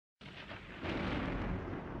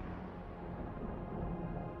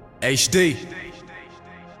HD.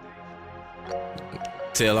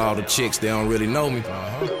 Tell all the chicks they don't really know me.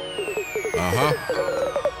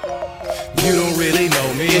 You don't really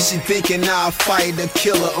know me. And she thinking I'll fight the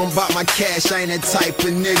killer. I'm about my cash, I ain't that type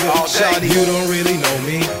of nigga. Shawty, you don't really know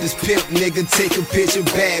me. This pimp nigga take a picture,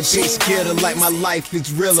 bad bitch, get her like my life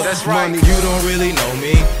is realer. That's right. Money. You don't really know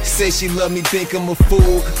me. Say she love me, think I'm a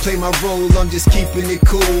fool. Play my role, I'm just keeping it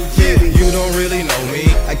cool. Yeah, you don't really know me.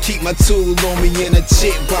 I keep my tool on me and a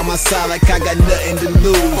chick by my side like I got nothing to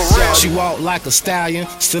lose. She walk like a stallion,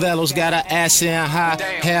 stilettos got her ass in high.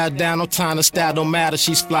 Hair down, no time to style, don't matter,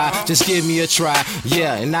 she's fly. Just give me a try,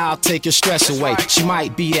 yeah, and I'll take your stress away. She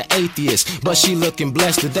might be an atheist, but she looking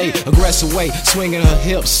blessed today. Aggressive way, swinging her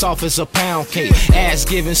hips soft as a pound cake. Ass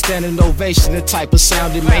giving, standing ovation, the type of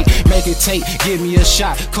sound it make. Make it take, give me a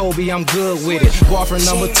shot, Kobe, I'm good with it. Boyfriend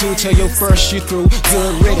number 2, tell your first you through,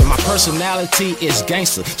 good with it. My personality is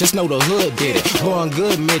gangster, just know the hood did it. Born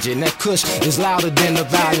good midget, and that kush is louder than the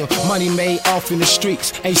volume. Money made off in the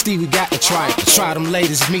streets, HD, we got to try it. Try them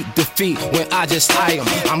ladies, meet defeat when I just eye them.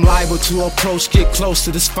 I'm liable to approach, get close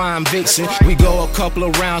to this fine vixen. We go a couple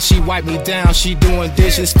of rounds, she wipe me down, she doing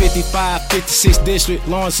dishes. 55, 56 district,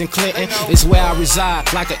 Lawrence and Clinton is where I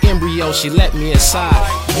reside. Like an embryo, she let me inside.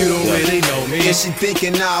 You don't really know me. And she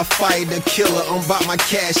thinking I'll fight the killer. I'm about my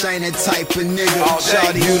cash, I ain't that type of nigga.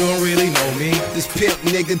 Shawty, you don't really know me. This pimp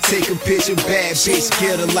nigga take a picture, bad bitch,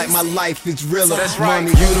 get her like my life is realer. That's right.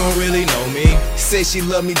 Money. You don't really know me. Say she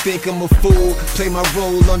love me, think I'm a fool. Play my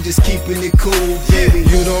role, I'm just keeping it cool. Yeah,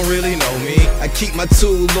 you don't really know me. I keep my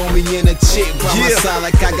tool on me and a chick by my side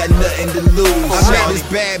like I got nothing to lose. I met this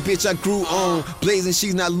bad bitch I grew on, blazing,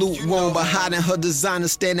 she's not lukewarm, but hiding her designer,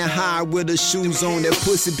 standing high with her shoes on. That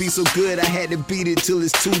pussy be so good I had to beat it till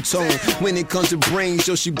it's two-tone. When it comes to brains,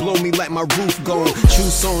 yo, she blow me like my roof gone.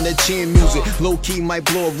 True song, that chin music, low-key might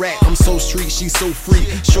blow a rack. I'm so street, she so free,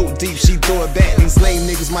 show deep, she throw it back. These lame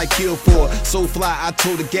niggas might kill for her, so fly, I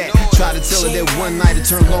told her gap. Try to tell her that one night it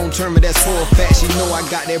turn long-term, but that's for a fact. She know I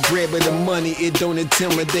got that bread, but the money, it don't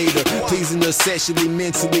intimidate her. Pleasing her sexually,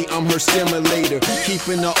 mentally, I'm her stimulator.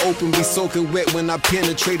 Keeping her open, be soaking wet when I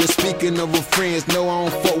penetrate her. Speaking of her friends, no, I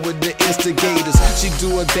don't fuck with the instigators. She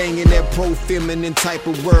do her thing in that pro-feminine type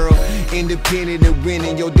of world. Independent and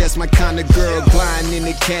winning, yo, that's my kind of girl. Gliding in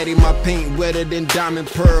the caddy, my paint wetter than diamond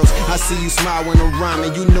pearls. I see you smile when I'm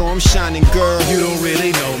rhyming, you know I'm shining, girl. You don't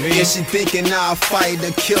really know me. And she thinking I'll fight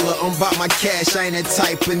the killer. I'm about my cash, I ain't that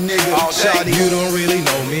type of nigga. Shawty, you don't really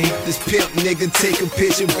know me. This pimp nigga take a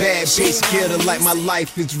picture, bad bitch, get her like my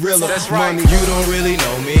life is realer. That's right. Money. You don't really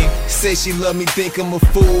know me. Say she love me, think I'm a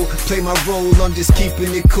fool. Play my role, I'm just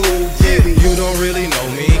keeping it cool. Yeah, you don't really know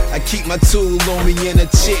me. I keep my tool on me and a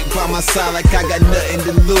chick by my side like I got nothing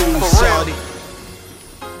to lose. Shawty.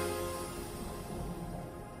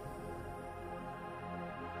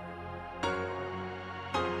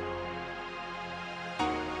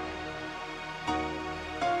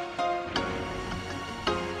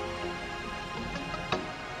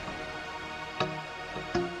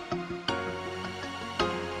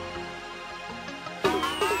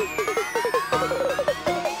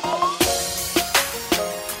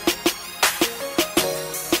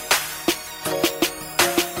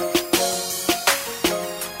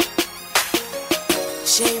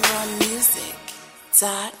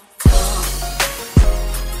 JRunmusic.com